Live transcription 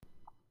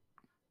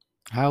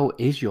How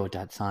is your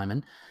dad,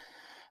 Simon?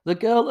 The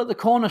girl at the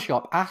corner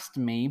shop asked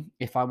me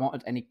if I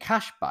wanted any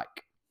cash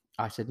back.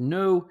 I said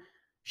no.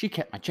 She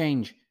kept my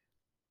change.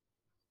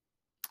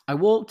 I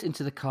walked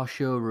into the car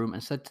showroom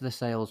and said to the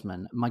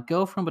salesman, "My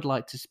girlfriend would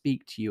like to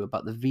speak to you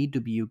about the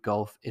VW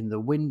Golf in the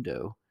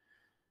window."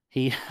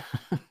 He.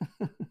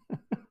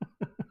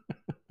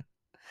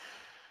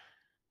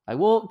 I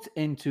walked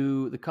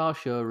into the car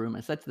showroom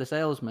and said to the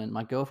salesman,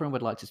 "My girlfriend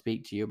would like to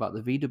speak to you about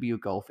the VW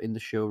Golf in the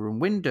showroom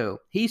window."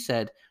 He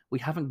said, "We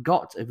haven't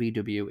got a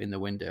VW in the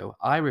window."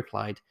 I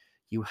replied,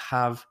 "You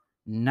have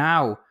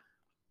now."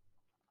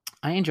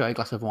 I enjoy a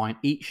glass of wine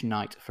each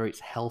night for its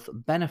health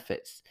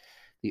benefits.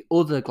 The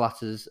other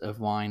glasses of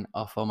wine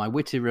are for my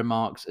witty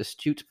remarks,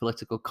 astute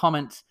political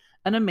comments,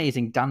 and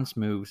amazing dance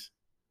moves.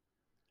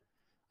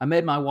 I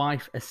made my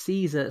wife a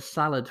Caesar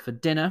salad for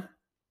dinner.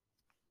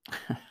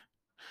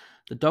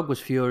 The dog was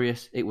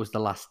furious. It was the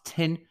last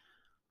tin.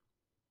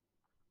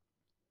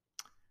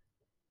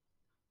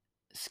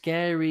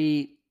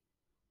 Scary.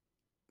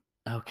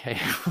 Okay.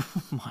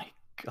 Oh my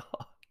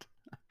God.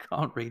 I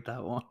can't read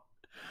that one.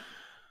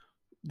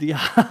 The,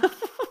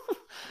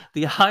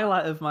 the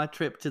highlight of my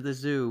trip to the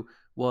zoo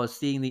was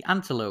seeing the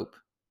antelope.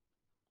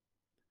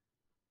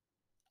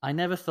 I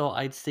never thought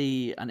I'd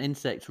see an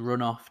insect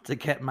run off to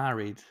get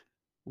married.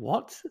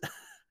 What?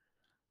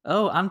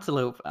 Oh,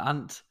 antelope,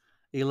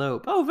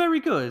 elope. Oh, very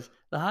good.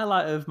 The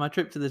highlight of my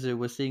trip to the zoo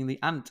was seeing the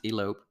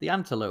antelope, the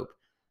antelope.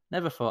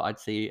 Never thought I'd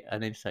see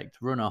an insect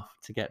run off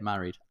to get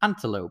married.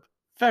 Antelope.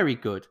 Very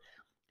good.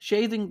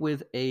 Shaving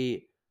with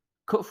a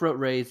cutthroat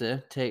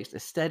razor takes a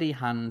steady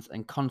hand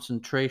and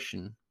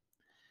concentration.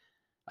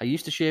 I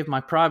used to shave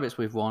my privates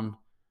with one,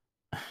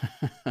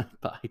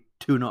 but I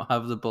do not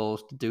have the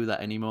balls to do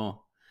that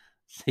anymore.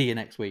 See you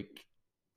next week.